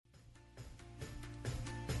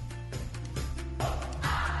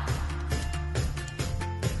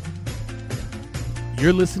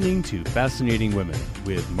You're listening to Fascinating Women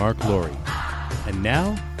with Mark Laurie. And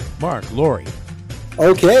now, Mark Laurie.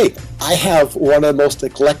 Okay, I have one of the most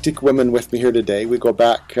eclectic women with me here today. We go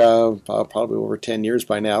back probably over 10 years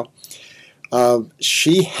by now.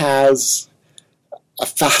 She has a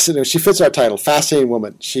fascinating, she fits our title, Fascinating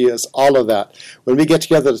Woman. She is all of that. When we get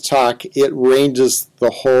together to talk, it ranges the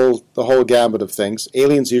whole gamut of things.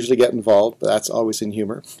 Aliens usually get involved, but that's always in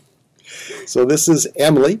humor. So this is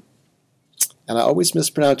Emily, and I always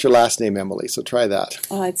mispronounce your last name, Emily, so try that.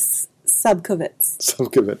 Oh, it's Subkovitz.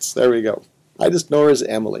 Subkovitz, there we go. I just know her as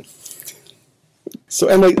Emily. So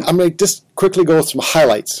Emily, I'm going to just quickly go with some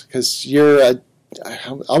highlights, because I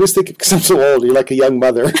always think, because I'm so old, you're like a young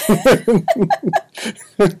mother.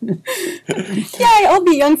 Yeah, I'll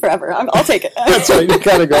be young forever. I'll take it. That's right, you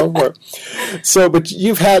kind of go for it. So, but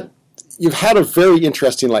you've had a very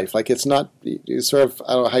interesting life. Like, it's not, you sort of,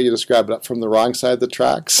 I don't know how you describe it, from the wrong side of the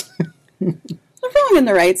tracks. Wrong in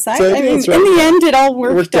the right side. So, I mean, right. In the end, it all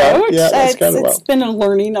worked out. Yeah, that's kind of it's been a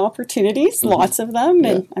learning opportunities, lots of them,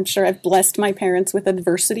 and I'm sure I've blessed my parents with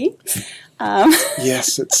adversity.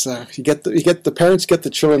 Yes, it's the parents get the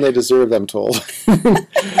children they deserve, I'm told.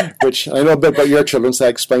 Which I know a bit about your children, so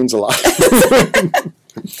that explains a lot.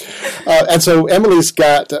 And so Emily's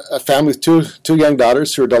got a family with two young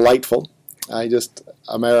daughters who are delightful.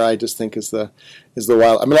 Amara, I just think is the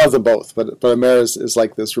wild. I mean, I love them both, but Amara is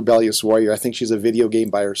like this rebellious warrior. I think she's a video game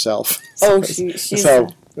by herself. So she's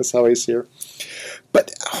that's how I see her.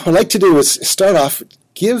 But what I'd like to do is start off,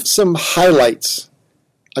 give some highlights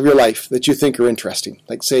of your life that you think are interesting.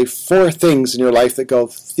 Like, say, 4 things in your life that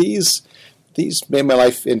go, these made my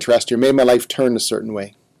life interesting, or made my life turn a certain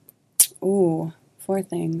way. Ooh, 4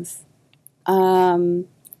 things.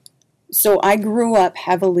 So I grew up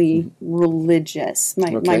heavily religious.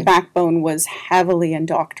 My backbone was heavily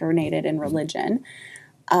indoctrinated in religion.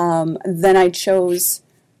 Then I chose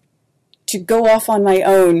to go off on my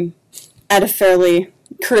own at a fairly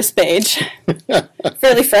crisp age,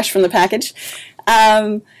 fairly fresh from the package,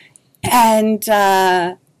 and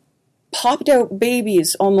popped out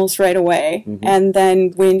babies almost right away, and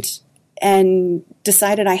then went and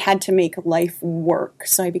decided I had to make life work.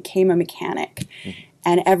 So I became a mechanic.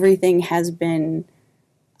 And everything has been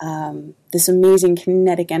this amazing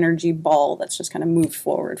kinetic energy ball that's just kind of moved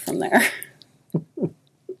forward from there.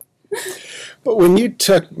 But when you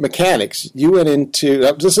took mechanics, you went into,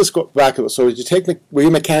 let's go back a little. So were you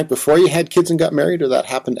a mechanic before you had kids and got married, or that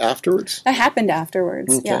happened afterwards? That happened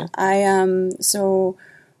afterwards, Okay. yeah. I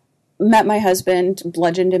met my husband,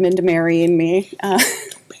 bludgeoned him into marrying me.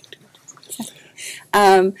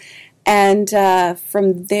 And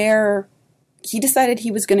from there, he decided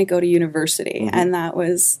he was going to go to university, and that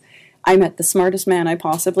was, I met the smartest man I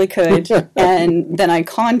possibly could, and then I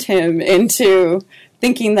conned him into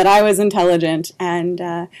thinking that I was intelligent,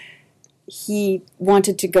 and he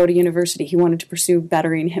wanted to go to university. He wanted to pursue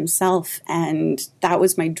bettering himself, and that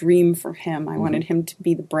was my dream for him. I wanted him to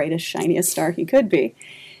be the brightest, shiniest star he could be.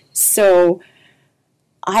 So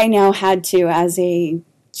I now had to, as a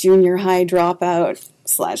junior high dropout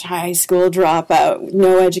 / high school dropout,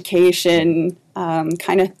 no education, was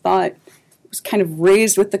kind of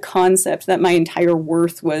raised with the concept that my entire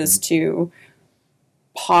worth was to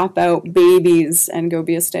pop out babies and go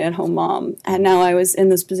be a stay-at-home mom. And now I was in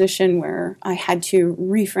this position where I had to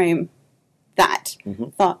reframe that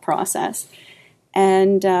thought process.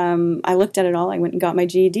 And I looked at it all. I went and got my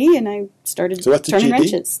GED, and I started turning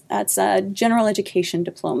wrenches. That's a general education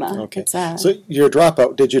diploma. Okay. So you're a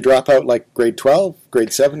dropout. Did you drop out like grade 12,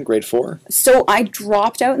 grade 7, grade 4? So I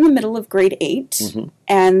dropped out in the middle of grade 8,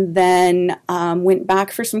 and then went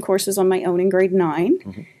back for some courses on my own in grade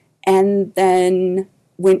 9, and then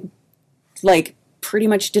went, pretty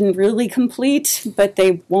much didn't really complete, but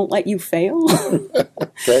they won't let you fail.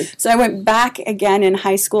 Okay. So I went back again in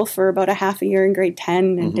high school for about a half a year in grade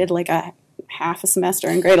 10 and did like a half a semester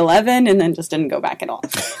in grade 11, and then just didn't go back at all.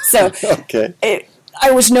 So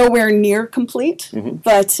I was nowhere near complete,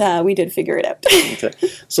 but we did figure it out. Okay.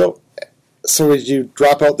 So did you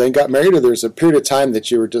drop out then got married, or there's a period of time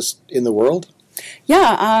that you were just in the world?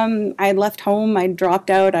 Yeah, I had left home, I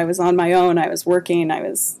dropped out, I was on my own, I was working, I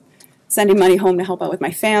was sending money home to help out with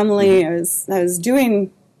my family. I was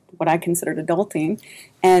doing what I considered adulting.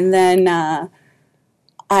 And then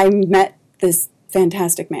I met this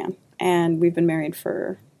fantastic man. And we've been married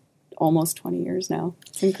for almost 20 years now.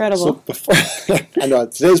 It's incredible. So I know,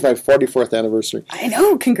 today's my 44th anniversary. I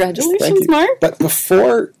know. Congratulations, Thank you. Mark. But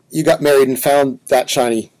before you got married and found that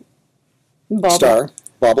shiny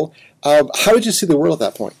bauble, how did you see the world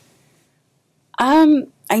at that point?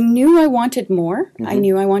 I knew I wanted more. I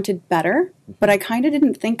knew I wanted better. but I kind of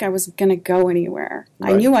didn't think I was going to go anywhere.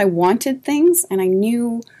 Right. I knew I wanted things, and I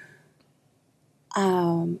knew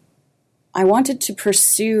I wanted to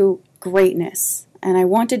pursue greatness, and I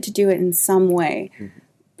wanted to do it in some way,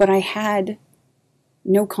 but I had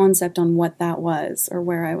no concept on what that was or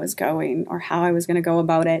where I was going or how I was going to go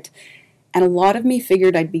about it. And a lot of me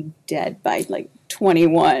figured I'd be dead by like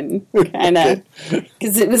 21, kind of,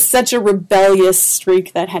 because it was such a rebellious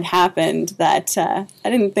streak that had happened that I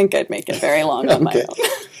didn't think I'd make it very long on my own.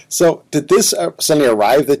 So did this suddenly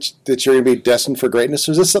arrive that you're going to be destined for greatness,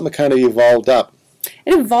 or is this something that kind of evolved up?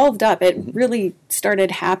 It evolved up. It really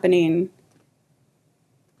started happening.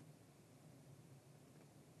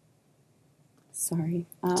 Sorry.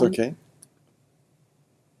 It's okay.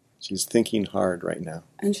 She's thinking hard right now.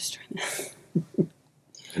 I'm just trying to...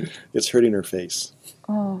 It's hurting her face.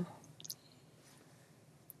 Oh.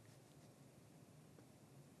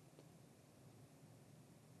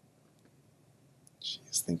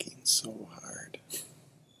 She's thinking so hard.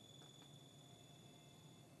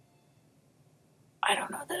 I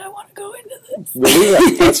don't know that I want to go into this.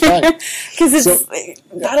 Really? That's fine. Because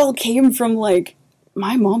that all came from, like,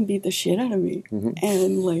 my mom beat the shit out of me.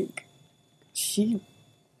 And, like, she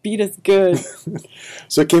beat us good.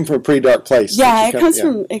 So it came from a pretty dark place. Yeah, it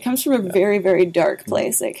comes from a very, very dark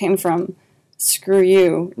place. It came from, screw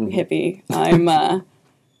you, hippie. I'm,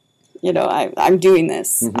 I'm doing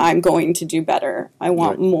this. I'm going to do better. I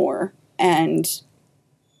want more. And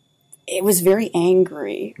it was very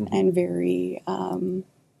angry and very,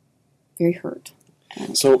 very hurt.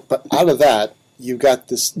 So, but out of that, you've got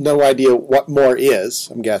this no idea what more is.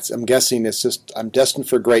 I'm guessing it's just I'm destined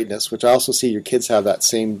for greatness, which I also see your kids have that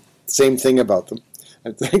same thing about them.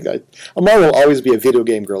 I think Amara will always be a video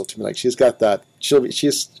game girl to me. Like she's got that. She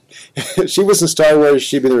was in Star Wars.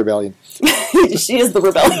 She'd be the rebellion. She is the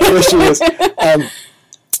rebellion. Yes, she is.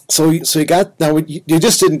 So you got now. You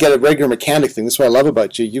just didn't get a regular mechanic thing. That's what I love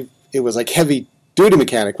about you. It was like heavy duty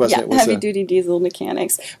mechanic, wasn't it? Yeah, heavy duty diesel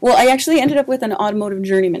mechanics. Well, I actually ended up with an automotive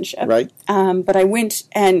journeymanship. Right. But I went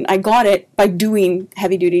and I got it by doing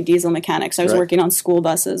heavy duty diesel mechanics. I was working on school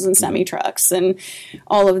buses and semi trucks and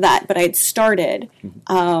all of that. But I had started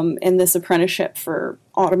in this apprenticeship for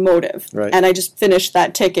automotive, and I just finished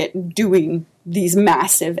that ticket doing these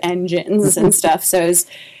massive engines and stuff. So it was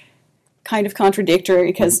kind of contradictory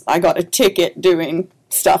because I got a ticket doing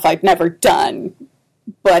stuff I'd never done.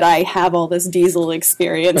 But I have all this diesel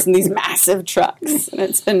experience and these massive trucks, and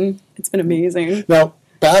it's been amazing. Now,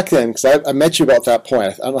 back then, because I met you about that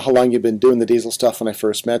point. I don't know how long you've been doing the diesel stuff when I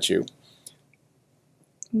first met you.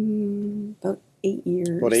 About 8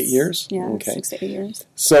 years. About 8 years? Yeah, okay. 6 to 8 years.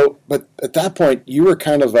 So, but at that point, you were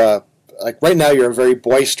kind of like right now you're a very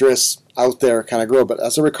boisterous, out there kind of girl. But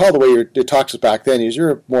as I recall, the way you talked to us back then, you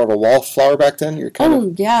were more of a wallflower back then. You're kind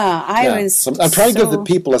of, I was. So I'm trying to give the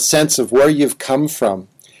people a sense of where you've come from,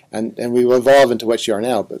 and we will evolve into what you are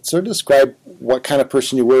now. But sort of describe what kind of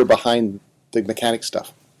person you were behind the mechanic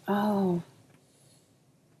stuff. Oh.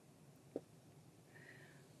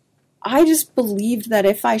 I just believed that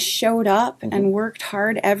if I showed up and worked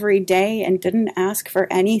hard every day and didn't ask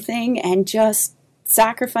for anything and just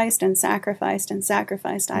sacrificed and sacrificed and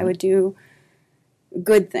sacrificed, I would do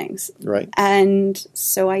good things. Right. And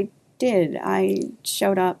so I did. I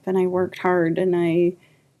showed up and I worked hard and I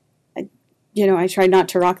tried not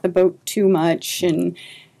to rock the boat too much, and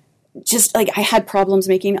just like I had problems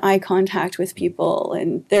making eye contact with people,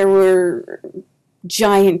 and there were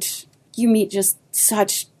you meet just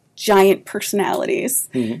such giant personalities.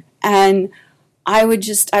 And I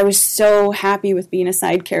was so happy with being a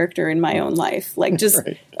side character in my own life. Like just,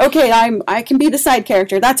 okay, I can be the side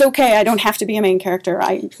character. That's okay. I don't have to be a main character.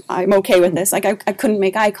 I'm okay with this. Like I couldn't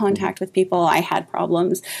make eye contact with people. I had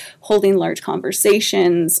problems holding large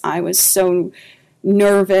conversations. I was so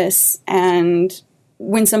nervous. And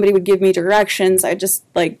when somebody would give me directions, I'd just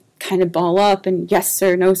like kind of ball up and yes,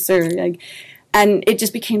 sir, no, sir. Like, and it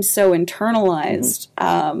just became so internalized.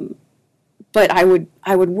 But I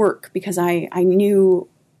would work because I knew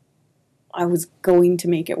I was going to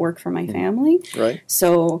make it work for my family. Right.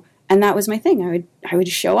 So, and that was my thing. I would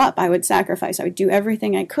show up. I would sacrifice. I would do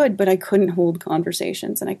everything I could, but I couldn't hold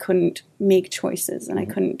conversations, and I couldn't make choices, and I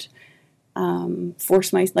couldn't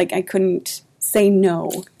force I couldn't say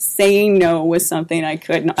no. Saying no was something I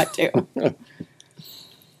could not do.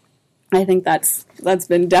 I think that's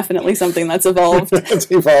been definitely something that's evolved.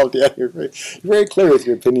 It's evolved, yeah. You're very clear with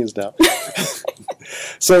your opinions now.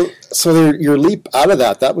 So your leap out of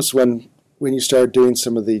that was when you started doing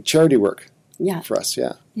some of the charity work. Yeah. For us,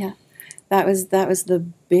 yeah. Yeah. That was the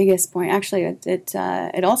biggest point. Actually,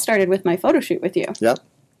 it all started with my photo shoot with you. Yep.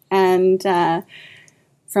 And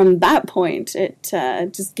from that point, it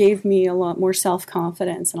just gave me a lot more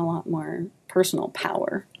self-confidence and a lot more personal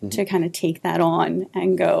power to kind of take that on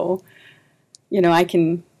and go, I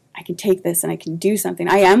can take this and I can do something.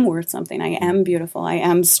 I am worth something. I am beautiful. I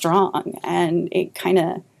am strong. And it kind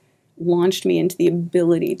of launched me into the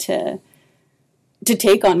ability to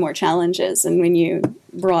take on more challenges. And when you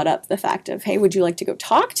brought up the fact of, hey, would you like to go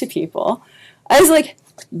talk to people? I was like,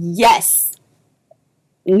 yes.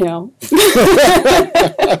 No.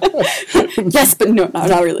 Yes, but no,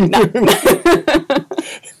 not really. No.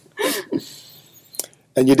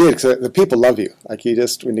 And you did, because the people love you. Like, you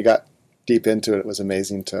just, when you got deep into it, it was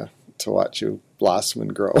amazing to watch you blossom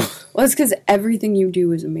and grow. Well, it's because everything you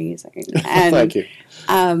do is amazing. And thank you.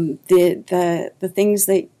 The things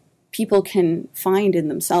that people can find in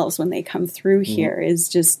themselves when they come through here is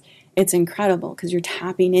just, it's incredible, because you're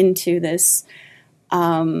tapping into this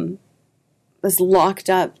this locked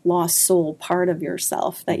up, lost soul part of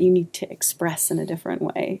yourself that you need to express in a different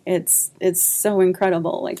way. It's so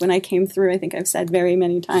incredible. Like, when I came through, I think I've said very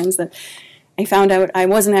many times that I found out I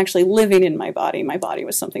wasn't actually living in my body. My body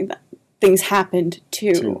was something that things happened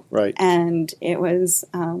to. Right. And it was,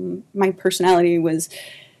 my personality was,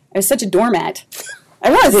 I was such a doormat.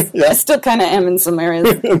 I was. Yeah. I still kind of am in some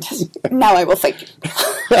areas. Now I will fight you.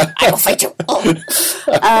 I will fight you.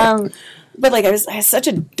 Oh. But like, I was such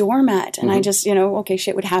a doormat, and I just, okay,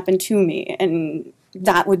 shit would happen to me, and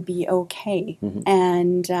that would be okay.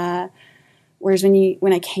 And whereas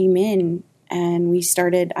when I came in and we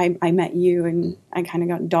started, I met you, and I kind of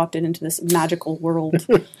got adopted into this magical world.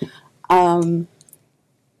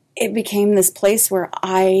 It became this place where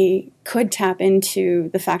I could tap into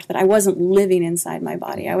the fact that I wasn't living inside my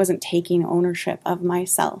body. I wasn't taking ownership of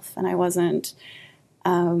myself, and I wasn't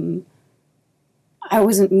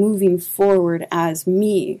moving forward as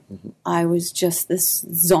me. I was just this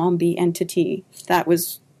zombie entity that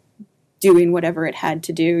was doing whatever it had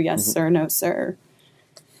to do. Yes, sir, no, sir.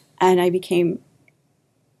 And I became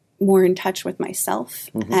more in touch with myself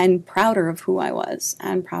and prouder of who I was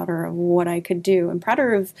and prouder of what I could do and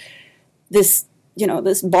prouder of this,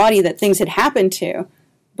 this body that things had happened to,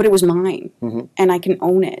 but it was mine and I can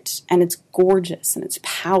own it, and it's gorgeous and it's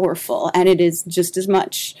powerful, and it is just as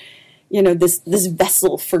much this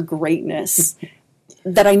vessel for greatness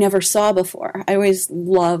that I never saw before. I always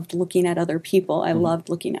loved looking at other people. I loved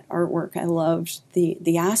looking at artwork. I loved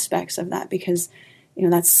the aspects of that, because,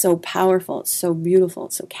 that's so powerful. It's so beautiful.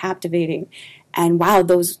 It's so captivating. And wow,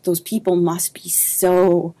 those people must be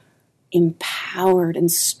so empowered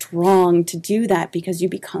and strong to do that, because you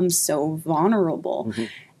become so vulnerable.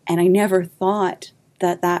 And I never thought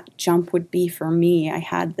that jump would be for me. I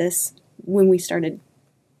had this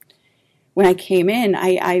when I came in,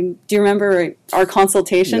 I do you remember our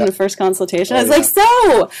consultation, the first consultation? I was like,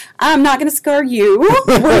 so, I'm not going to scar you.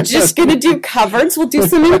 We're just going to do covers. We'll do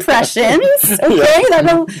some impressions. Okay,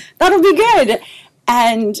 that'll be good.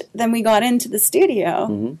 And then we got into the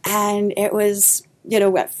studio, and it was,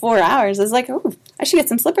 at 4 hours, I was like, oh, I should get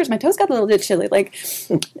some slippers. My toes got a little bit chilly. Like,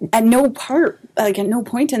 at no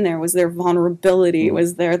point in there was there vulnerability.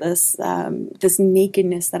 Was there this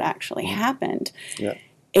nakedness that actually happened? Yeah.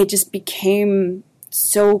 It just became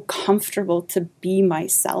so comfortable to be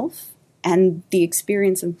myself, and the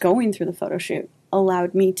experience of going through the photo shoot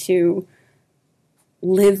allowed me to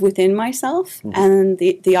live within myself, and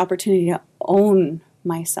the opportunity to own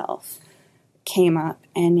myself came up,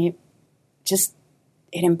 and it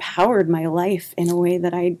empowered my life in a way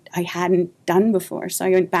that I hadn't done before. So I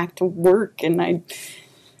went back to work, and I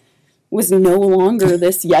was no longer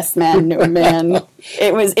this yes man, no man.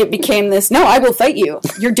 It became this, no, I will fight you.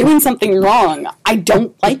 You're doing something wrong. I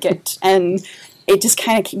don't like it. And it just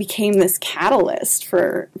kind of became this catalyst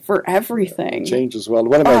for everything. Change as well.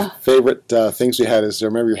 One of my favorite things we had is, I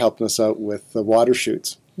remember you helping us out with the water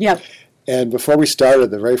shoots. Yep. And before we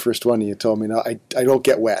started, the very first one, you told me, no, I don't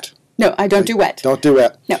get wet. No, I don't do wet. Don't do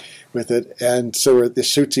wet. No. With it. And so the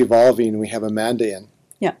shoot's evolving, and we have Amanda in.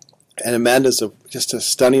 Yeah. And Amanda's just a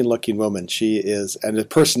stunning-looking woman. She is, and the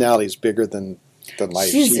personality is bigger than life.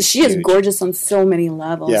 She is gorgeous on so many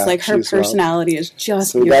levels. Yeah, like, her personality is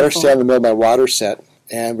just beautiful. So we got her standing in the middle of my water set,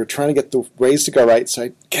 and we're trying to get the rays to go right. So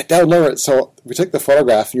I get down lower. So we took the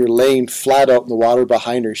photograph, and you're laying flat out in the water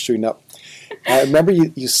behind her, shooting up. I remember you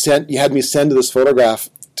had me send this photograph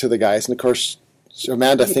to the guys, and of course,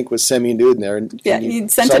 Amanda, I think, was semi-nude in there. And you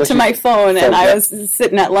sent it to my phone, and I was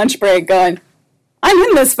sitting at lunch break going, I'm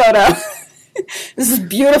in this photo. This is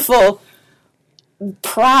beautiful,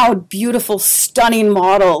 proud, beautiful, stunning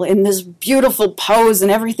model in this beautiful pose,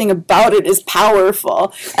 and everything about it is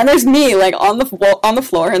powerful. And there's me, like, on the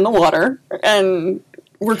floor in the water, and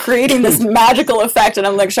we're creating this magical effect, and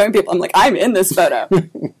I'm like showing people, I'm like, I'm in this photo.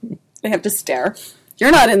 They have to stare.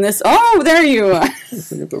 You're not in this. Oh, there you are.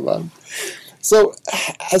 So,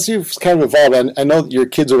 as you've kind of evolved, and I know that your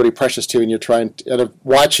kids are really precious too, and you're trying to, and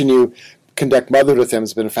watching you conduct motherhood with them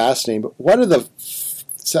has been fascinating. But what are the,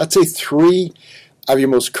 so I'd say, 3 of your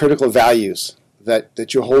most critical values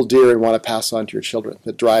that you hold dear and want to pass on to your children,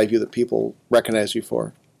 that drive you, that people recognize you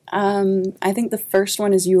for? I think the first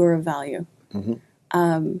one is you are of value.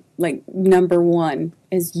 Like number 1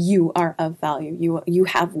 is you are of value. You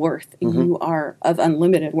have worth. You are of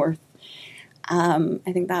unlimited worth. I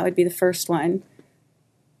think that would be the first one.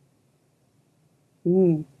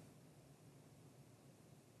 Ooh.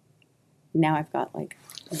 Now I've got like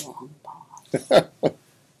a long pause.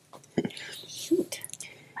 Shoot.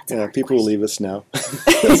 Yeah, people will leave us now.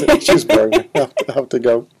 She's bored. I have to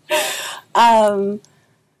go.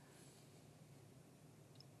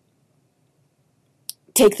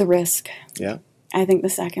 Take the risk. Yeah. I think the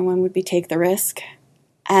second one would be take the risk.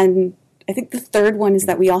 And I think the third one is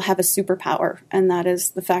that we all have a superpower, and that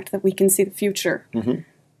is the fact that we can see the future.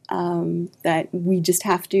 That we just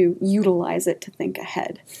have to utilize it to think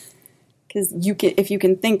ahead. Because if you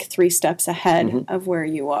can think 3 steps ahead of where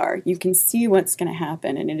you are, you can see what's going to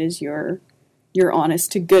happen, and it is your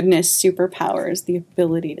honest to goodness superpower is the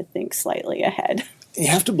ability to think slightly ahead. You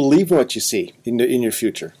have to believe in what you see in your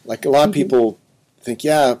future. Like a lot of people think,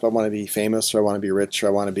 yeah, if I want to be famous, or I want to be rich, or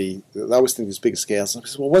I want to be, I always think these big scales.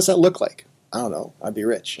 Well, what does that look like? I don't know. I'd be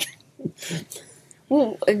rich.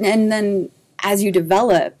 Well, and then as you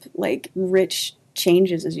develop, like rich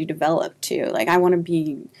changes as you develop too. Like I want to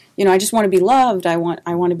be, I just want to be loved. I want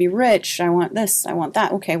to be rich. I want this. I want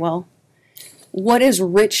that. Okay, well, what is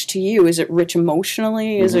rich to you? Is it rich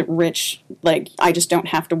emotionally? Is it rich, like, I just don't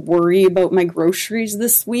have to worry about my groceries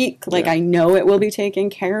this week? Like, I know it will be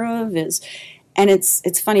taken care of? And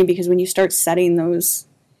it's funny because when you start setting those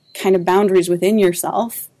kind of boundaries within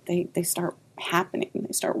yourself, they start happening.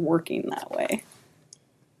 They start working that way.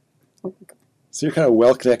 So you're kind of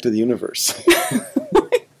well connected to the universe.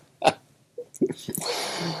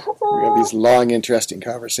 We have these long, interesting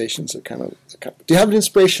conversations. That kind of. Do you have an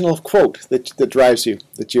inspirational quote that drives you,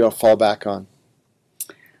 that you all fall back on?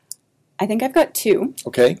 I think I've got 2.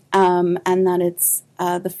 Okay. And that it's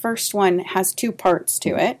the first one has 2 parts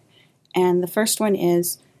to it, and the first one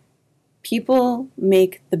is people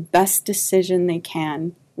make the best decision they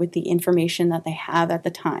can with the information that they have at the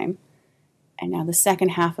time, and now the second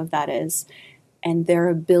half of that is, and their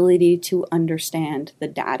ability to understand the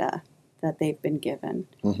data that they've been given.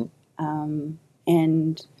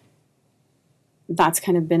 And that's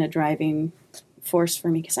kind of been a driving force for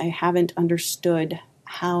me because I haven't understood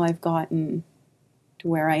how I've gotten to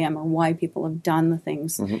where I am or why people have done the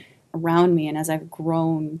things around me. And as I've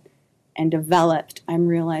grown and developed, I'm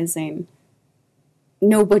realizing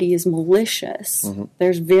nobody is malicious.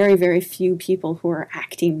 There's very, very few people who are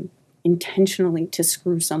acting intentionally to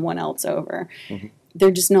screw someone else over.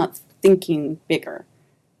 They're just not thinking bigger.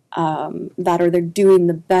 That or they're doing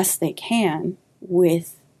the best they can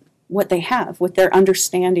with what they have, with their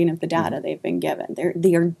understanding of the data they've been given.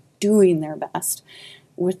 They are doing their best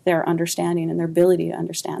with their understanding and their ability to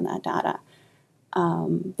understand that data.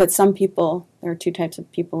 But some people, there are 2 types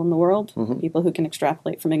of people in the world, people who can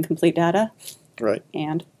extrapolate from incomplete data. Right.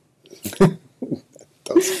 And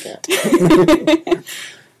those can't.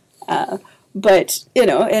 But,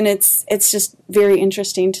 and it's just very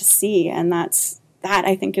interesting to see. And that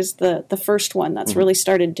I think is the first one that's really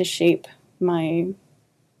started to shape my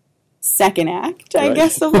second act, I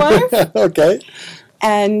guess, of life. Okay.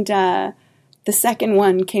 And the second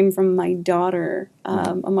one came from my daughter,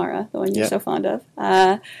 Amara, the one you're so fond of.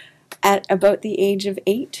 At about the age of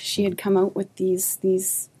 8, she had come out with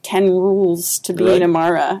these 10 rules to be an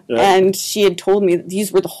Amara. Right. And she had told me that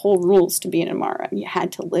these were the whole rules to be an Amara. You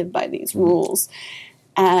had to live by these rules.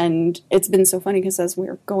 And it's been so funny because as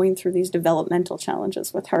we're going through these developmental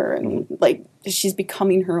challenges with her and like she's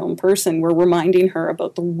becoming her own person, we're reminding her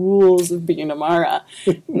about the rules of being Amara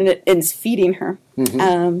and it's feeding her.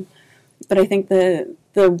 But I think the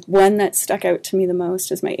one that stuck out to me the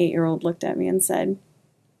most is my 8-year-old looked at me and said,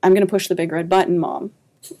 "I'm going to push the big red button, Mom."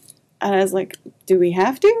 And I was like, "Do we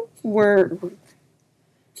have to? We're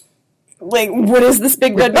like, what is this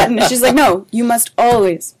big red button?" And she's like, "No, you must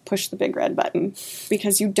always push the big red button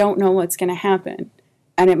because you don't know what's going to happen.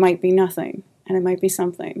 And it might be nothing, and it might be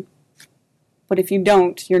something. But if you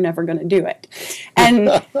don't, you're never going to do it." And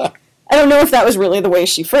I don't know if that was really the way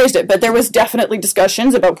she phrased it, but there was definitely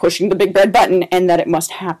discussions about pushing the big red button and that it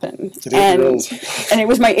must happen. And it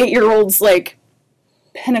was my 8-year-old's, like,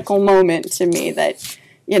 pinnacle moment to me that,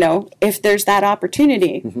 if there's that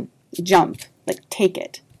opportunity, jump, like take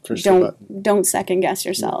it. Don't second guess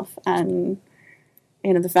yourself. And,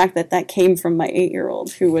 the fact that came from my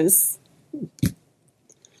 8-year-old who was,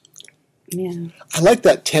 I like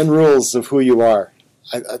that 10 rules of who you are.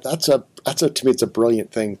 That's to me, it's a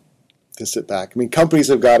brilliant thing to sit back. I mean, companies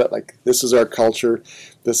have got it like, this is our culture.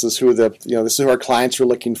 This is who this is who our clients are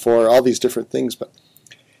looking for, all these different things. But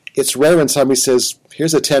it's rare when somebody says,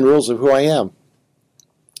 here's the 10 rules of who I am.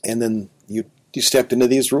 And then you step into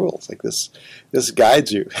these rules. Like this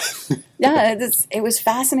guides you. Yeah, it was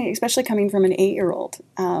fascinating, especially coming from an 8-year-old,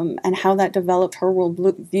 and how that developed her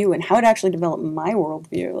worldview and how it actually developed my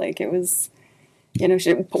worldview. Like it was,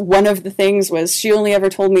 one of the things was she only ever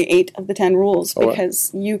told me 8 of the 10 rules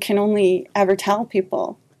because you can only ever tell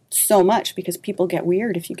people so much because people get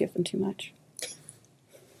weird if you give them too much.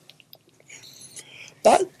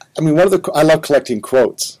 I love collecting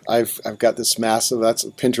quotes. I've got this massive.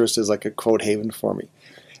 Pinterest is like a quote haven for me,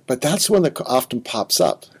 but that's one that often pops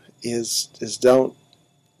up. Is don't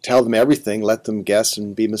tell them everything. Let them guess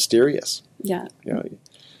and be mysterious. Yeah. You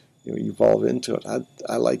evolve into it.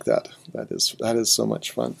 I like that. That is so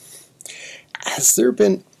much fun. Has there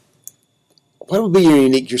been? What would be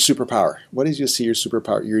your superpower? What is your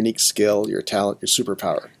superpower? Your unique skill, your talent, your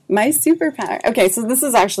superpower. My superpower. Okay, so this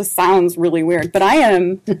actually sounds really weird, but I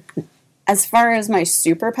am, as far as my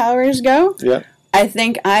superpowers go, I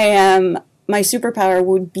think my superpower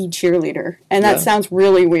would be cheerleader. And that sounds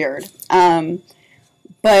really weird.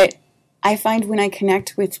 But I find when I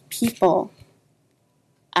connect with people,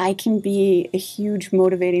 I can be a huge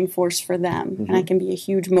motivating force for them. And I can be a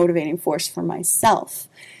huge motivating force for myself.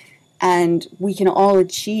 And we can all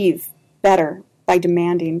achieve better by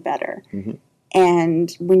demanding better.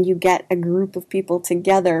 And when you get a group of people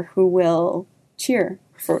together who will cheer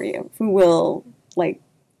for you, who will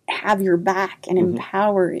have your back and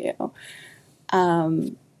empower you,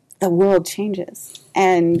 the world changes.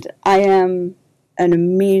 And I am an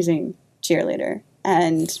amazing cheerleader.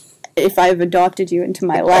 And if I've adopted you into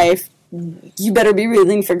my life, you better be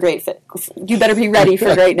ready for you better be ready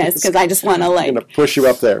for greatness because I just want to I'm gonna push you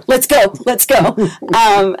up there. Let's go.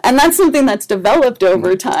 And that's something that's developed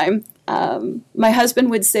over time. My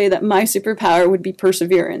husband would say that my superpower would be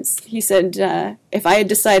perseverance. He said, if I had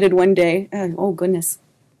decided one day, oh goodness,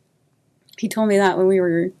 he told me that when we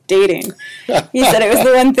were dating. He said it was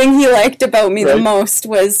the one thing he liked about me the most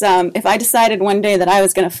was if I decided one day that I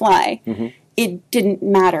was going to fly, it didn't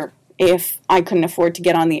matter if I couldn't afford to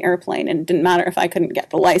get on the airplane, and it didn't matter if I couldn't get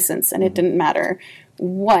the license, and it didn't matter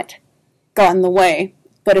what got in the way.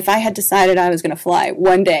 But if I had decided I was going to fly,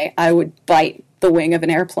 one day I would bite the wing of an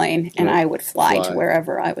airplane and I would fly to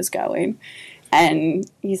wherever I was going. And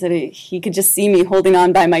he said he could just see me holding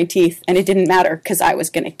on by my teeth, and it didn't matter because I was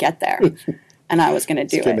going to get there, and I was going to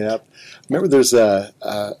do it. Remember, there's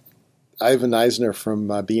Ivan Eisner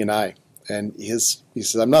from B&I, and he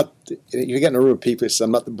says, "I'm not." You get in a room of people. He says,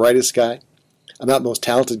 "I'm not the brightest guy. I'm not the most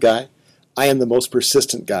talented guy. I am the most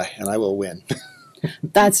persistent guy, and I will win."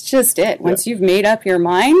 That's just it. Once you've made up your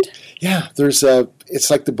mind. Yeah,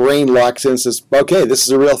 it's like the brain locks in and says, okay, this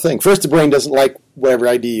is a real thing. First, the brain doesn't like whatever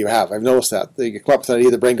idea you have. I've noticed that. You come up with an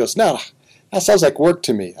idea, the brain goes, no, that sounds like work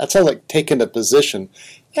to me. That sounds like taking a position.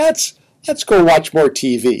 Let's go watch more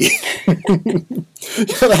TV.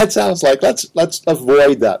 That sounds like, let's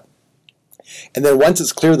avoid that. And then once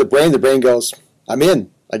it's clear the brain goes, I'm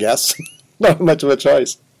in, I guess. Not much of a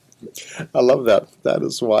choice. I love that. That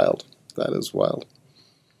is wild. That is wild.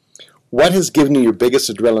 What has given you your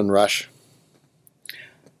biggest adrenaline rush?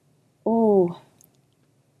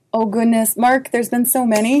 Oh goodness, Mark, there's been so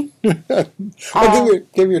many. Give me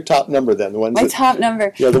your top number then. Top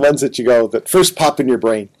number. Yeah, the ones that you go that first pop in your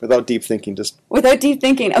brain without deep thinking. Without deep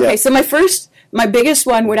thinking. Okay, so my biggest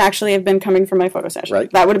one would actually have been coming from my photo session.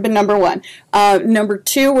 Right. That would have been number one. Number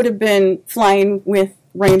two would have been flying with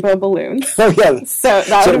rainbow balloons. Oh yeah. So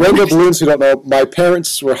rainbow balloons. Who don't know, my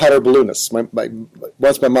parents were hot air balloonists. Once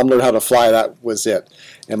my mom learned how to fly, that was it,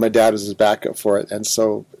 and my dad was his backup for it. And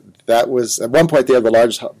so that was at one point they had the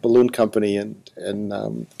largest balloon company in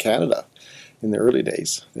Canada in the early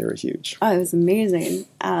days. They were huge. Oh, it was amazing.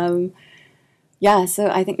 So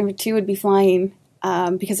I think number two would be flying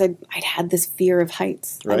because I'd had this fear of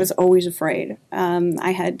heights. Right. I was always afraid.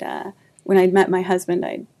 I had when I'd met my husband,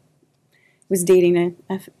 I was dating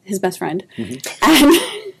his best friend, and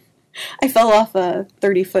I fell off a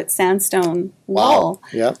 30-foot sandstone wall.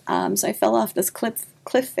 Yeah. So I fell off this cliff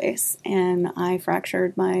face, and I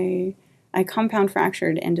compound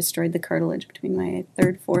fractured and destroyed the cartilage between my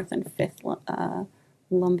third, fourth, and fifth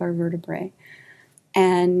lumbar vertebrae.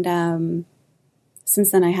 And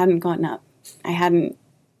since then, I hadn't gotten up. I hadn't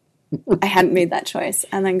I hadn't made that choice.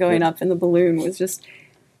 And then going up in the balloon was just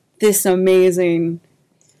this amazing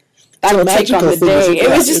take on the day.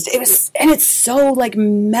 It's so like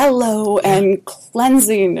mellow and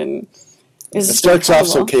cleansing, and it starts off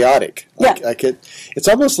so chaotic. Yeah. It's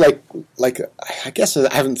almost like I guess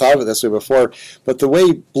I haven't thought of it this way before, but the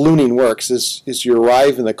way ballooning works is you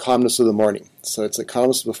arrive in the calmness of the morning. So it's the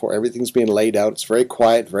calmness before everything's being laid out. It's very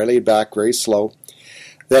quiet, very laid back, very slow.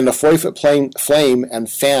 Then the 40-foot flame and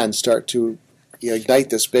fan start to ignite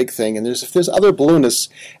this big thing. And if there's other balloonists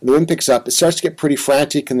and the wind picks up, it starts to get pretty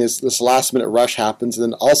frantic, and this last minute rush happens.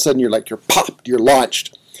 And then all of a sudden you're popped, you're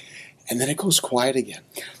launched. And then it goes quiet again.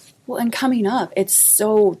 Well, and coming up,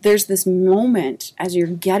 there's this moment as you're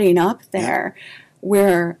getting up there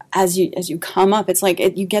where as you come up, it's like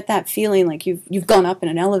you get that feeling like you've gone up in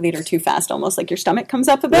an elevator too fast, almost like your stomach comes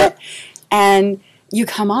up a bit. And you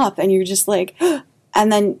come up and you're just like, and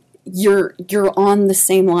then you're on the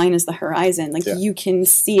same line as the horizon. Like you can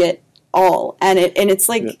see it all. And it's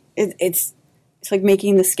like it's like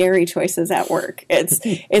making the scary choices at work.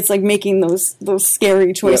 It's like making those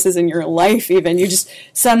scary choices in your life even. You just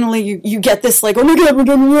suddenly you get this like, oh my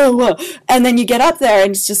God, and then you get up there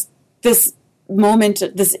and it's just this moment,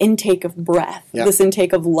 this intake of breath, this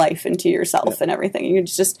intake of life into yourself and everything. And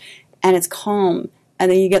and it's calm. And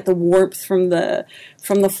then you get the warmth from the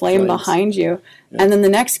flame behind you. Yeah. And then the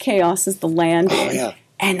next chaos is the landing. Oh, yeah.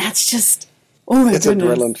 And that's just, oh my goodness. It's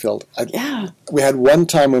adrenaline filled. Yeah. We had one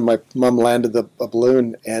time when my mom landed a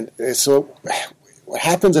balloon, and so what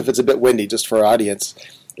happens if it's a bit windy, just for our audience,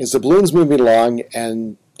 is the balloon's moving along,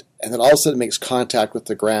 and then all of a sudden it makes contact with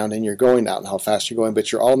the ground, and you're going out and how fast you're going,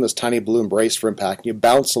 but you're all in this tiny balloon brace for impact, and you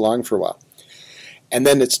bounce along for a while. And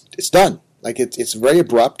then it's done. Like it's very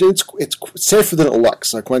abrupt. It's safer than it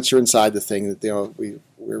looks. Like once you're inside the thing,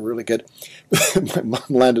 we're really good. My mom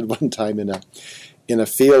landed one time in a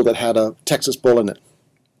field that had a Texas bull in it.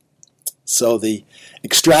 So the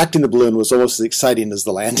extracting the balloon was almost as exciting as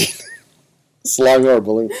the landing. It's a long haul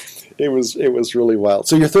balloon. It was really wild.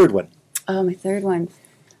 So your third one. Oh, my third one.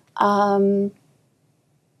 I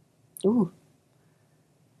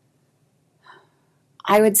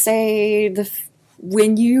would say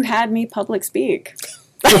when you had me public speak.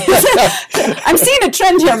 I'm seeing a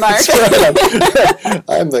trend here, Mark.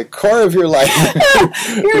 I'm the core of your life.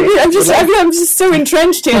 I'm just so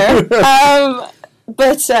entrenched here. I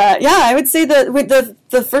would say that with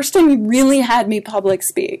the first time you really had me public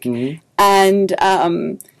speak, and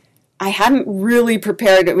I hadn't really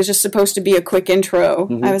prepared. It was just supposed to be a quick intro.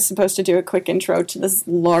 I was supposed to do a quick intro to this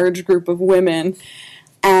large group of women.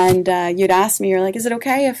 And you'd asked me, you're like, is it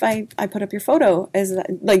okay if I put up your photo?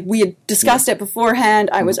 Like we had discussed it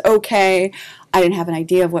beforehand. I was okay. I didn't have an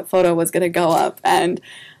idea of what photo was going to go up. And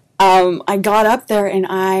I got up there and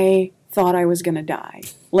I thought I was going to die.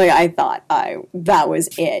 Like I thought that was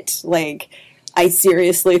it. Like I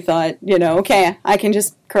seriously thought, okay, I can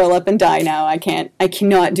just curl up and die now. I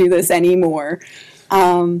cannot do this anymore.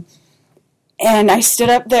 And I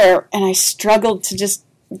stood up there and I struggled to just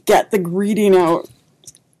get the greeting out.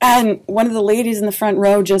 And one of the ladies in the front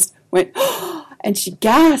row just went, oh, and she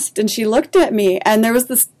gasped, and she looked at me, and there was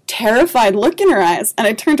this terrified look in her eyes. And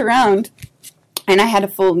I turned around, and you had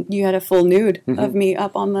a full nude of me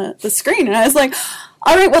up on the screen. And I was like,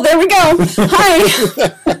 all right, well, there we go. Hi.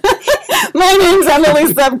 My name's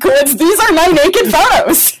Emily Sebkowitz. These are my naked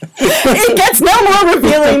photos. It gets no more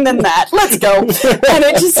revealing than that. Let's go. And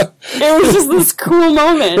it was just this cool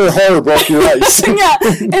moment. Her horror broke your ice. Yeah.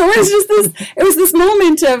 It was this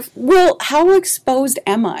moment of, well, how exposed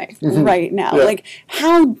am I right now? Yeah. Like,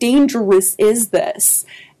 how dangerous is this?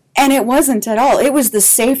 And it wasn't at all. It was the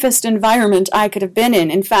safest environment I could have been in.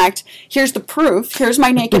 In fact, here's the proof. Here's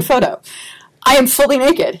my naked photo. I am fully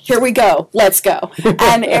naked. Here we go. Let's go.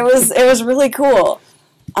 And it was really cool.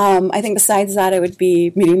 I think besides that, it would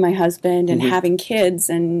be meeting my husband and having kids,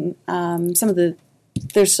 and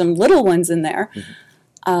there's some little ones in there.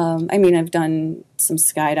 I've done some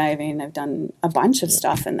skydiving. I've done a bunch of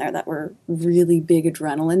stuff in there that were really big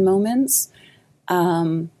adrenaline moments.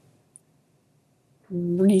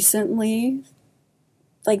 Recently,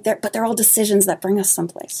 but they're all decisions that bring us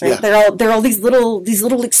someplace, right? Yeah. They're all these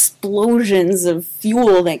little explosions of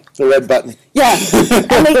fuel. The red button. Yeah,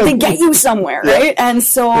 and they get you somewhere, right? And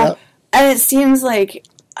so, and it seems like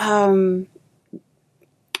in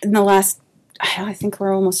the last, I think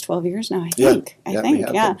we're almost 12 years now. I think,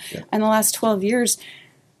 yeah. And the last 12 years,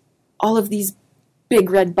 all of these big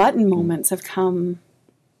red button moments have come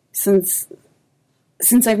since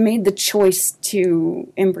I've made the choice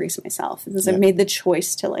to embrace myself, since I've made the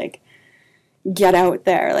choice to get out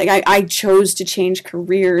there. I chose to change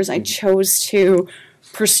careers. I chose to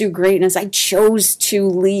pursue greatness. I chose to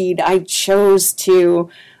lead. I chose to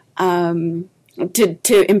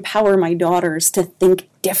empower my daughters to think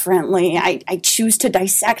differently. I choose to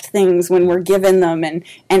dissect things when we're given them and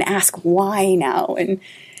ask why now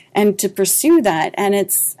and to pursue that. And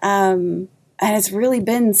it's really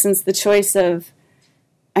been since the choice of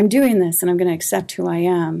I'm doing this and I'm going to accept who I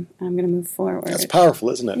am and I'm going to move forward. That's powerful,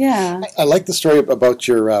 isn't it? Yeah. I like the story about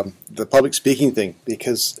your the public speaking thing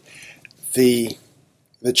because the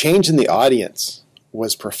change in the audience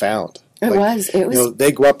was profound. It was.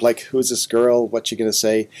 They go up like, who's this girl? What's she going to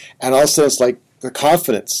say? And all of a sudden it's like the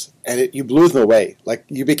confidence, and you blew them away. Like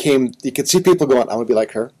you could see people going, I want to be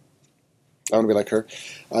like her. I want to be like her.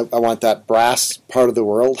 I want that brass part of the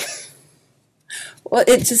world. Well,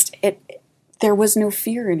 there was no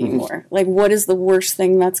fear anymore. Like, what is the worst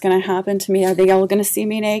thing that's going to happen to me? Are they all going to see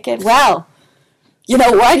me naked? Well, you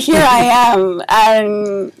know what? Here I am,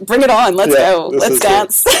 and bring it on. Let's go. Let's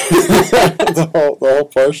dance. the whole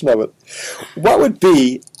portion of it. What would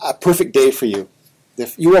be a perfect day for you?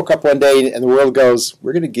 If you woke up one day and the world goes,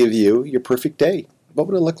 we're going to give you your perfect day, what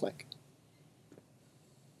would it look like?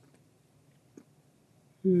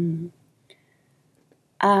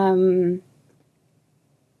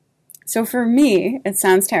 So for me, it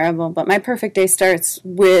sounds terrible, but my perfect day starts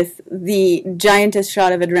with the giantest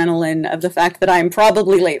shot of adrenaline of the fact that I'm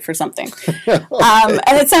probably late for something. And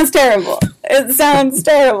it sounds terrible. It sounds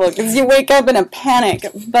terrible because you wake up in a panic.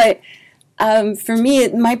 But for me,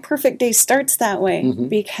 my perfect day starts that way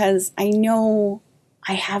because I know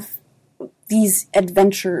I have these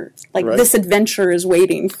adventures. Like this adventure is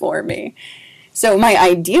waiting for me. So my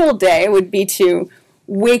ideal day would be to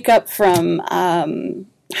wake up from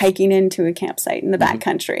hiking into a campsite in the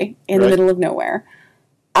backcountry in the middle of nowhere,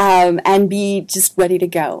 and be just ready to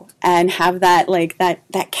go and have that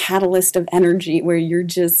that catalyst of energy where you're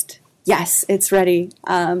just, yes, it's ready,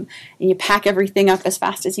 and you pack everything up as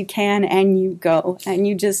fast as you can and you go and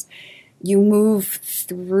you move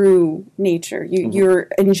through nature. You're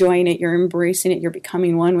enjoying it, you're embracing it, you're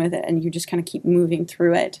becoming one with it, and you just kind of keep moving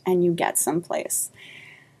through it and you get someplace.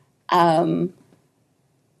 So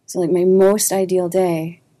like my most ideal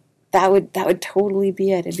day, that would totally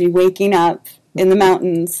be it. It'd be waking up in the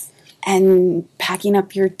mountains and packing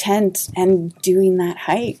up your tent and doing that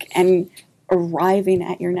hike and arriving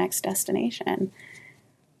at your next destination.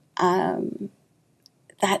 That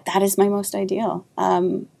is my most ideal.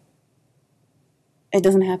 It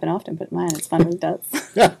doesn't happen often, but man, it's fun when it does.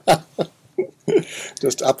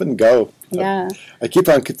 Just up and go. Yeah. I keep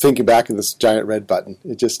on thinking back of this giant red button.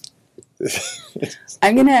 It just...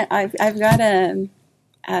 I've got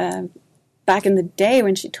back in the day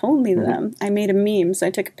when she told me them, I made a meme. So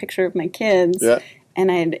I took a picture of my kids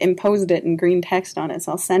and I had imposed it in green text on it.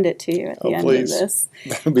 So I'll send it to you at the end of this.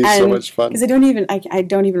 That would be so much fun. Because I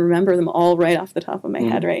don't even remember them all right off the top of my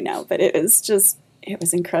head right now. But it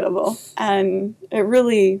was incredible. And it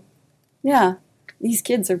really, these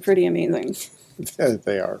kids are pretty amazing.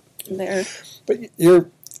 They are. They're. But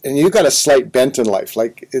you've got a slight bent in life.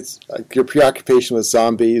 Like it's like your preoccupation with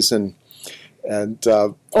zombies and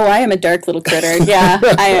I am a dark little critter. Yeah,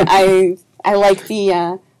 I like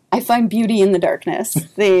I find beauty in the darkness.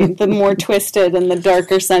 The more twisted and the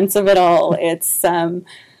darker sense of it all. It's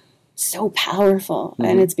so powerful,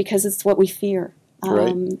 and it's because it's what we fear.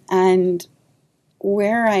 And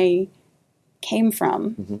where I came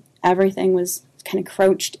from, everything was kind of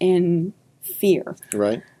crouched in fear.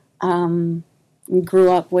 Right.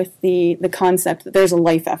 Grew up with the concept that there's a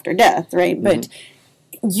life after death, right? But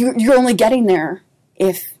you're only getting there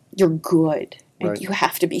if you're good. Right. You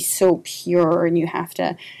have to be so pure, and you have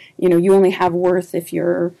to, you only have worth if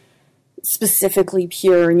you're specifically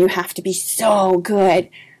pure, and you have to be so good.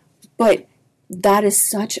 But that is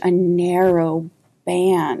such a narrow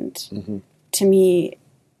band. To me,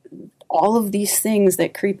 all of these things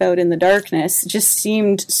that creep out in the darkness just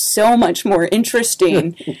seemed so much more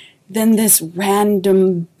interesting than this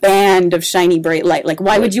random band of shiny bright light. Like,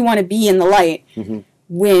 why would you want to be in the light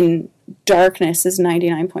when darkness is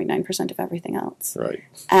 99.9% of everything else? Right.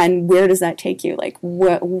 And where does that take you? Like,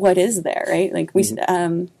 what is there, right? Like,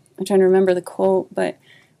 I'm trying to remember the quote, but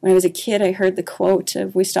when I was a kid, I heard the quote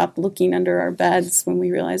of, we stopped looking under our beds when we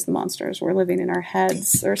realized the monsters were living in our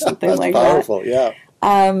heads, or something like powerful, that. Yeah.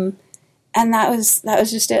 And that was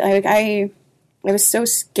just it. I was so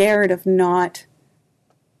scared of not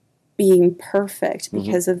being perfect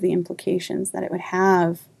because of the implications that it would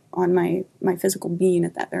have on my physical being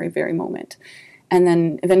at that very, very moment. And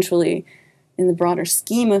then eventually, in the broader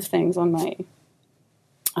scheme of things, on my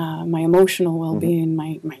emotional well-being,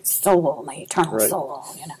 my soul, my eternal soul,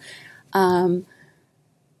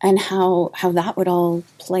 and how that would all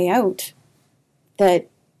play out, that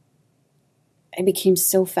I became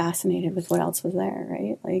so fascinated with what else was there,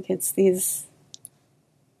 right? Like, it's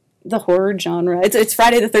the horror genre. It's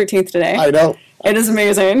Friday the 13th today. I know. It is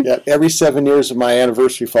amazing. Yeah, every 7 years of my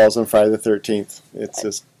anniversary falls on Friday the 13th.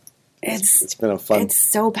 It's been a fun. It's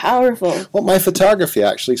so powerful. Well, my photography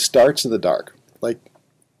actually starts in the dark. Like,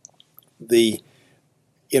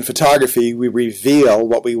 in photography, we reveal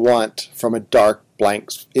what we want from a dark blank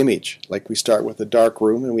image. Like, we start with a dark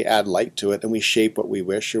room and we add light to it and we shape what we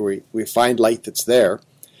wish, or we find light that's there.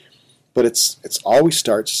 But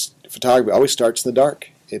photography always starts in the dark.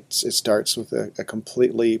 It starts with a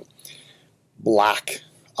completely black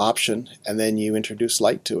option, and then you introduce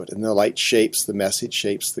light to it, and the light shapes the message,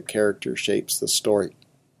 shapes the character, shapes the story,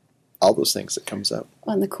 all those things that comes out.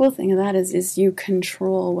 Well, and the cool thing of that is you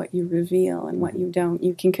control what you reveal and what you don't.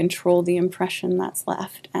 You can control the impression that's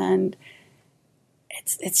left, and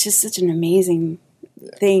it's just such an amazing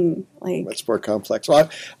thing. Like, much more complex. Well,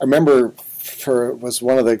 I remember it was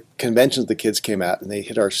one of the conventions the kids came at, and they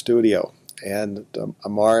hit our studio, and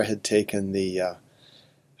Amara had taken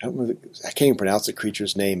I can't even pronounce the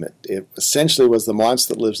creature's name. It essentially was the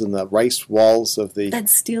monster that lives in the rice walls of the... That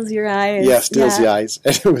steals your eyes. Yeah, steals the eyes.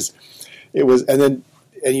 And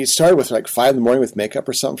and you started with like 5 in the morning with makeup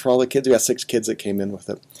or something for all the kids. We had 6 kids that came in with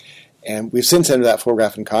it. And we've since entered that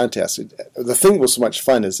photographing contest. The thing that was so much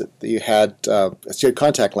fun is that she had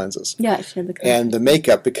contact lenses. Yeah, she had the contact. And the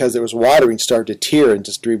makeup, because there was watering, started to tear and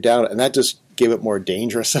just droop down. And that just gave it more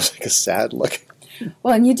dangerous. It was like a sad look.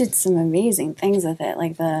 Well, and you did some amazing things with it.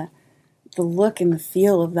 Like the look and the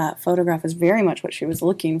feel of that photograph is very much what she was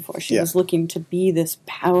looking for. She was looking to be this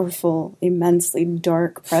powerful, immensely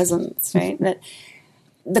dark presence, right? That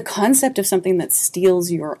the concept of something that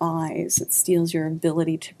steals your eyes, it steals your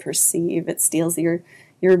ability to perceive, it steals your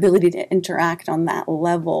ability to interact on that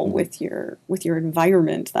level with your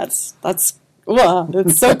environment. That's wow,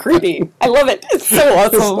 it's so creepy. I love it. It's so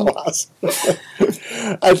awesome. It's so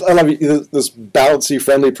awesome. I love it. This bouncy,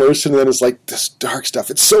 friendly person, and then it's like this dark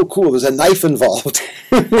stuff. It's so cool. There's a knife involved.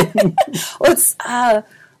 Well, it's a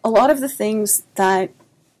lot of the things that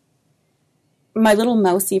my little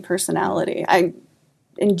mousy personality.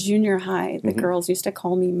 In junior high, the girls used to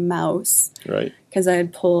call me Mouse, right? Because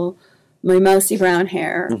I'd pull my mousy brown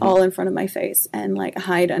hair all in front of my face and like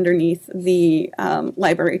hide underneath the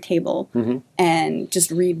library table and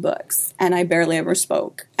just read books. And I barely ever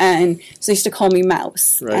spoke. And so they used to call me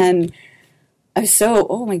Mouse. Right. And I was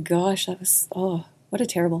oh my gosh, what a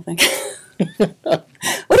terrible thing.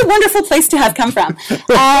 What a wonderful place to have come from.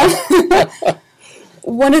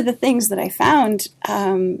 One of the things that I found,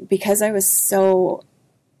 because I was so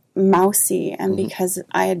mousy and because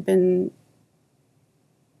I had been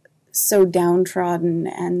so downtrodden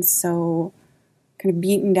and so kind of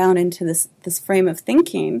beaten down into this frame of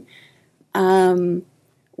thinking,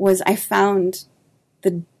 was I found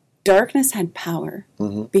the darkness had power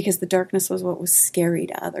because the darkness was what was scary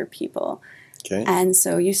to other people. Okay. And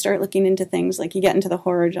so you start looking into things like you get into the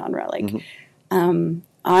horror genre. Like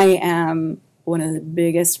I am one of the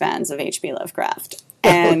biggest fans of H.P. Lovecraft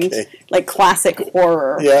and like classic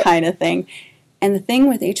horror kind of thing. And the thing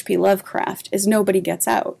with H.P. Lovecraft is nobody gets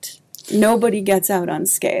out. Nobody gets out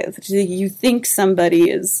unscathed. You think somebody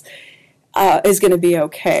is going to be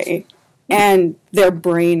okay, and their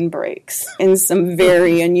brain breaks in some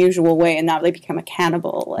very unusual way, and now they become a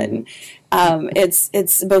cannibal. And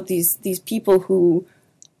it's about these people who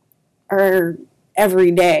are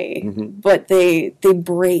everyday, but they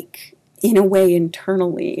break in a way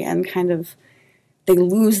internally, and kind of they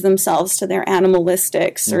lose themselves to their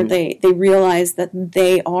animalistics, or they realize that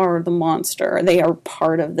they are the monster. They are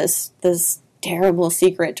part of this terrible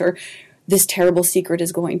secret, or this terrible secret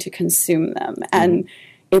is going to consume them. And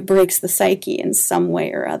it breaks the psyche in some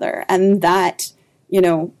way or other. And that,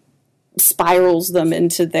 spirals them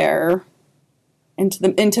into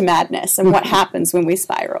madness. And what happens when we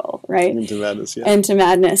spiral, right? Into madness, yeah. Into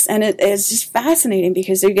madness. And it's just fascinating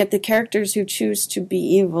because you get the characters who choose to be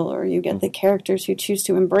evil, or you get the characters who choose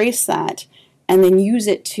to embrace that and then use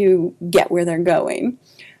it to get where they're going.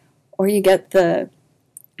 Or you get what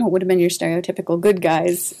would have been your stereotypical good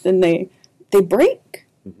guys, then they break.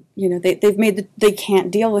 They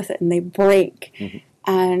can't deal with it and they break.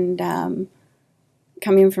 And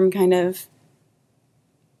coming from kind of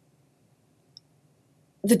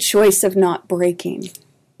the choice of not breaking,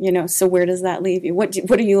 so where does that leave you? What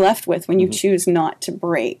are you left with when you choose not to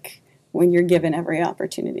break, when you're given every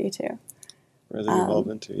opportunity to? Where they evolve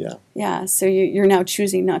into, yeah. Yeah, so you're now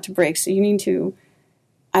choosing not to break. So you need to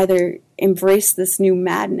either embrace this new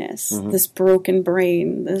madness, this broken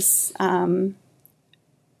brain, this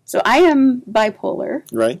So I am bipolar.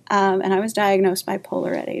 Right. And I was diagnosed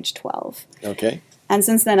bipolar at age 12. Okay. And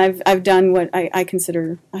since then, I've done what I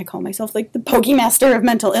call myself like the pokemaster of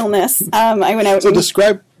mental illness. I went out. So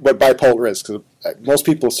describe what bipolar is, because most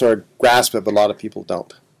people sort of grasp it, but a lot of people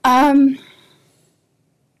don't.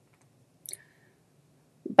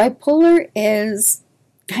 Bipolar is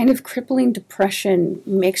kind of crippling depression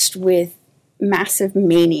mixed with massive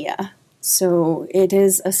mania. So it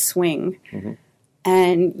is a swing,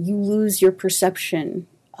 and you lose your perception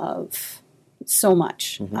of so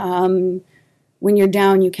much. When you're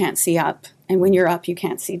down, you can't see up, and when you're up, you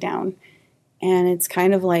can't see down. And it's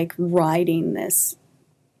kind of like riding this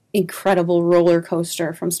incredible roller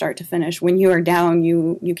coaster from start to finish. When you are down,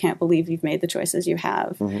 you can't believe you've made the choices you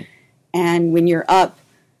have. And when you're up,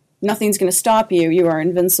 nothing's going to stop you. You are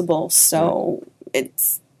invincible. So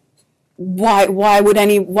it's why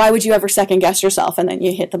would you ever second guess yourself and then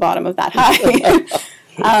you hit the bottom of that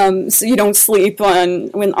high? So you don't sleep on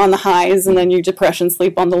the highs, and then your depression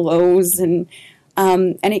sleep on the lows, and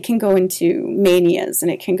it can go into manias,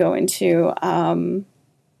 and it can go into some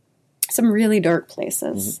really dark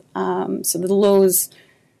places. So the lows,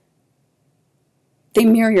 they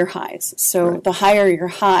mirror your highs. So the higher your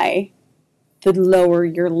high, the lower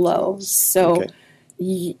your low. So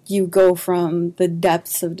you go from the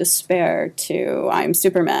depths of despair to I'm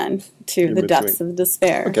Superman to the depths of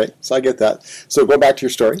despair. Okay, so I get that. So go back to your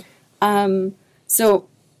story. So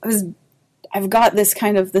I've got this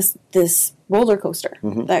kind of this roller coaster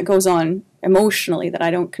that goes on emotionally that I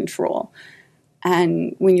don't control.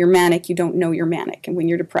 And when you're manic, you don't know you're manic. And when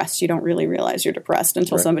you're depressed, you don't really realize you're depressed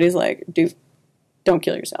until somebody's like, dude, don't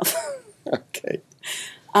kill yourself. Okay.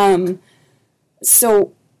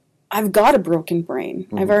 So I've got a broken brain.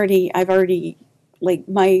 I've already like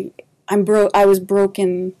I was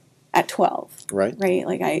broken at 12. Right. Right?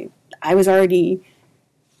 Like I was already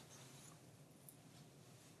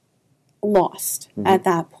lost at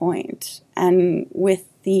that point. And with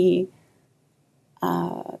the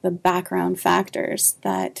background factors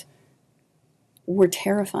that were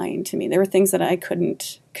terrifying to me. There were things that I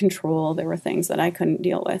couldn't control. There were things that I couldn't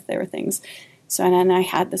deal with. There were things. So, and then I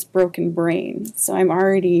had this broken brain. So I'm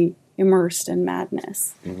already immersed in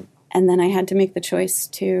madness. And then I had to make the choice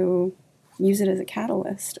to use it as a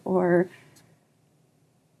catalyst or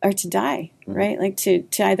to die, right? Like to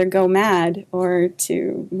either go mad or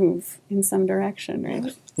to move in some direction,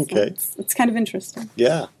 right? Okay. So it's kind of interesting.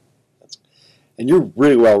 Yeah. And you're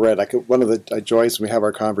really well read. One of the joys when we have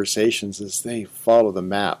our conversations is they follow the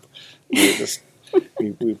map.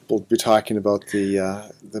 We'll be talking about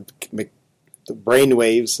the brain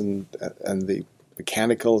waves and the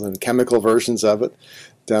mechanical and chemical versions of it,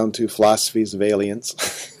 down to philosophies of aliens.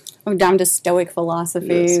 Down to Stoic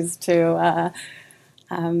philosophies, to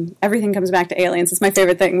everything comes back to aliens. It's my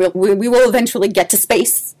favorite thing. We will eventually get to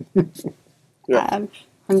space.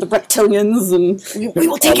 And the reptilians, and we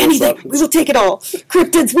will take anything. We will take it all.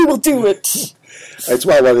 Cryptids, we will do it. It's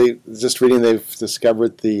they've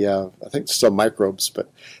discovered the, I think still microbes, but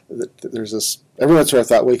there's this, everyone sort of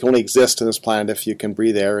thought, well, you can only exist on this planet if you can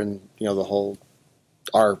breathe air, and, the whole,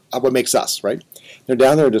 what makes us, right? They're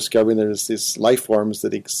down there discovering there's these life forms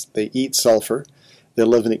that they eat sulfur, they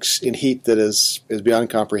live in heat that is beyond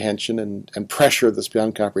comprehension, and pressure that's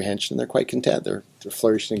beyond comprehension, and they're quite content. They're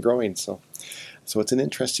flourishing and growing, so it's an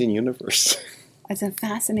interesting universe. It's a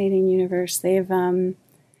fascinating universe. They've the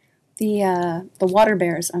water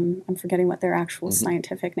bears. I'm forgetting what their actual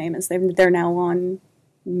scientific name is. They're now on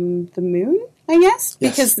the moon, I guess,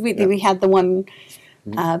 because we had the one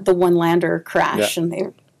lander crash,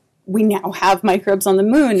 and we now have microbes on the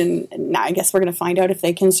moon, and now I guess we're going to find out if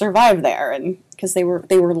they can survive there, and because they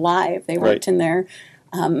were live, they weren't in their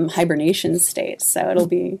hibernation state, so it'll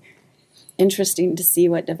be interesting to see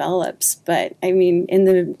what develops. But I mean, in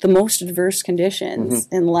the most adverse conditions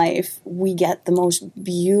in life, we get the most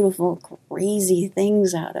beautiful, crazy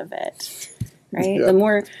things out of it, right? The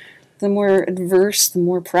more adverse, the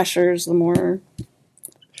more pressures, the more.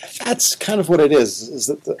 That's kind of what it is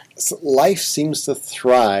that life seems to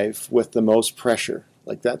thrive with the most pressure.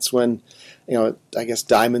 Like that's when, I guess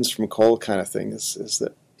diamonds from coal kind of thing is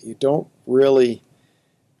that you don't really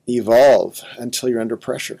evolve until you're under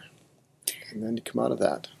pressure. And then you come out of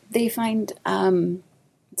that. They find,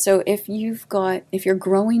 so if you're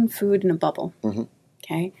growing food in a bubble,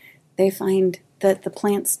 okay, they find that the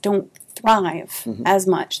plants don't thrive as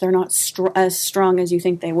much. They're not as strong as you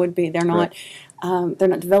think they would be. They're not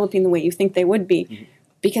developing the way you think they would be.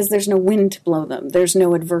 because there's no wind to blow them. There's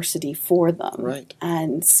no adversity for them. Right.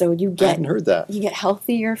 And so you I get hadn't heard that. you get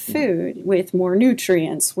healthier food with more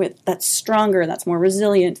nutrients, with that's stronger, that's more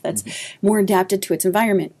resilient, that's more adapted to its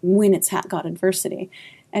environment when it's got adversity.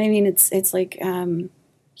 And I mean, it's like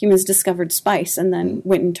humans discovered spice and then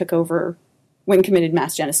went and committed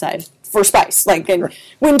mass genocide for spice, like, and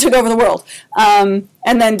went and took over the world, and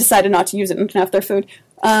then decided not to use it in half their food.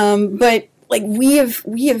 But like we have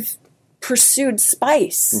pursued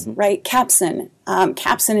spice, right? Capsaicin.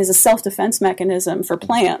 Capsaicin is a self-defense mechanism for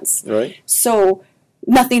plants. Right. So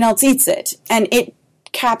nothing else eats it. And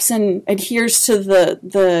capsaicin adheres to the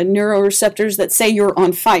neuroreceptors that say you're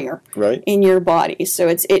on fire in your body. So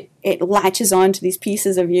it latches on to these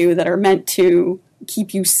pieces of you that are meant to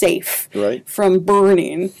keep you safe from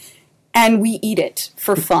burning. And we eat it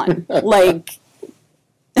for fun. Like...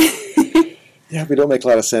 Yeah, we don't make a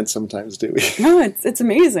lot of sense sometimes, do we? No, it's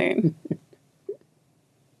amazing.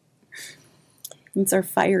 It's our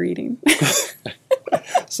fire eating.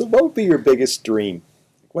 So what would be your biggest dream?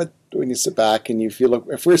 What, when you sit back and if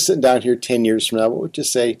we're sitting down here 10 years from now, what would you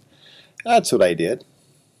say, that's what I did?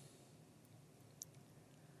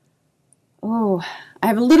 Oh, I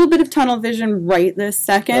have a little bit of tunnel vision right this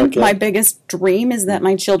second. Okay. My biggest dream is that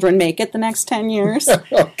my children make it the next 10 years.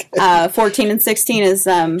 Okay. 14 and 16 is...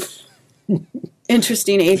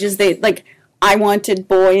 interesting ages. I wanted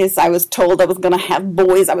boys. I was told I was going to have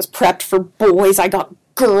boys. I was prepped for boys. I got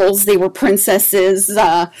girls. They were princesses.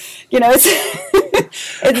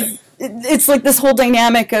 It's like this whole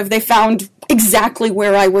dynamic of they found exactly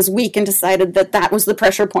where I was weak and decided that was the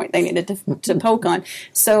pressure point they needed to poke on.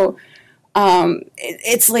 So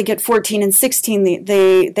it's like at 14 and 16,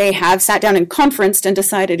 they have sat down and conferenced and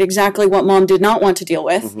decided exactly what mom did not want to deal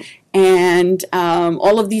with. And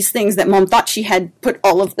all of these things that mom thought she had put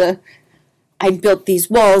I built these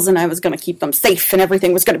walls and I was going to keep them safe and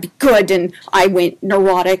everything was going to be good. And I went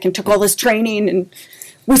neurotic and took all this training and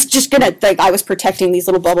was just going to, I was protecting these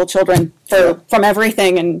little bubble children from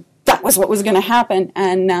everything. And that was what was going to happen.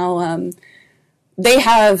 And now they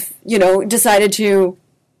have, decided to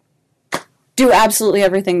do absolutely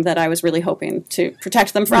everything that I was really hoping to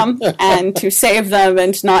protect them from and to save them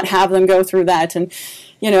and to not have them go through that. And,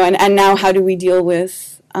 and now how do we deal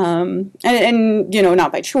with, and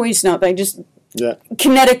not by choice, not by just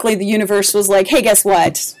kinetically the universe was like, hey, guess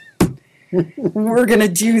what? We're going to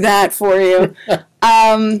do that for you.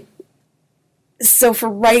 So for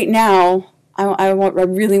right now, I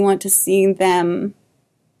really want to see them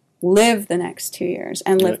live the next 2 years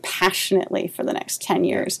and live passionately for the next 10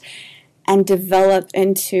 years. And develop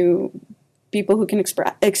into people who can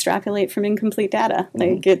extrapolate from incomplete data.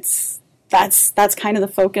 Like that's kind of the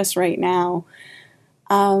focus right now.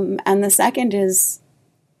 And the second is,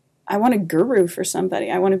 I want a guru for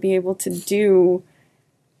somebody. I want to be able to do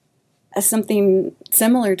something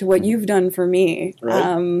similar to what you've done for me.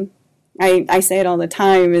 Right. I say it all the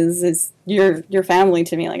time. Is your family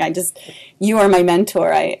to me? Like you are my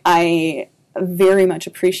mentor. I very much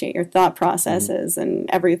appreciate your thought processes and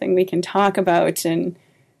everything we can talk about, and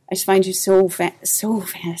I just find you so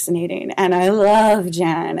fascinating, and I love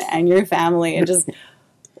Jan and your family, and just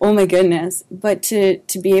oh my goodness. But to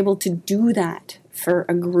be able to do that for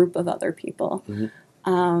a group of other people,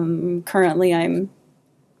 currently I'm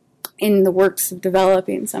in the works of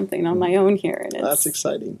developing something on my own here, and that's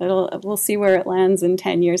exciting. We'll see where it lands in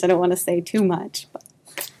 10 years. I don't want to say too much, but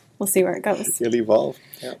we'll see where it goes. It'll evolve.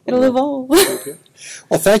 Yeah. It'll evolve. Okay.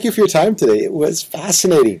 Well, thank you for your time today. It was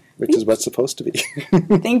fascinating, which is what's supposed to be.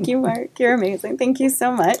 Thank you, Mark. You're amazing. Thank you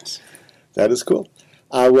so much. That is cool.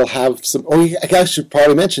 We'll have some... I should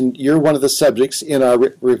probably mention, you're one of the subjects in our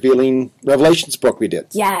Revealing Revelations book we did.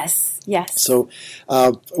 Yes. So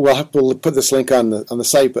we'll put this link on the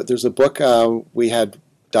site, but there's a book we had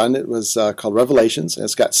done. It was called Revelations, and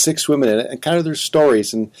it's got 6 women in it, and kind of their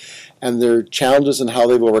stories and their challenges and how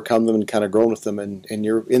they've overcome them and kind of grown with them, and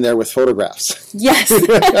you're in there with photographs. Yes. So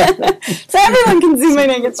everyone can see my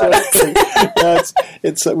naked photos.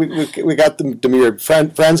 We got them demurred.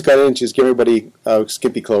 Fran's got in, and she's giving everybody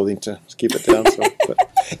skimpy clothing to keep it down. But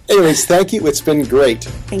anyways, thank you. It's been great.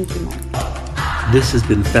 Thank you, Mark. This has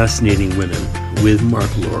been Fascinating Women with Mark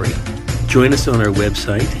Laurie. Join us on our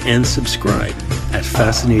website and subscribe at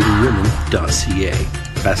fascinatingwomen.ca.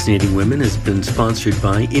 Fascinating Women has been sponsored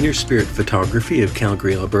by Inner Spirit Photography of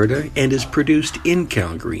Calgary, Alberta, and is produced in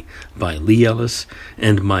Calgary by Lee Ellis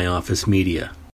and My Office Media.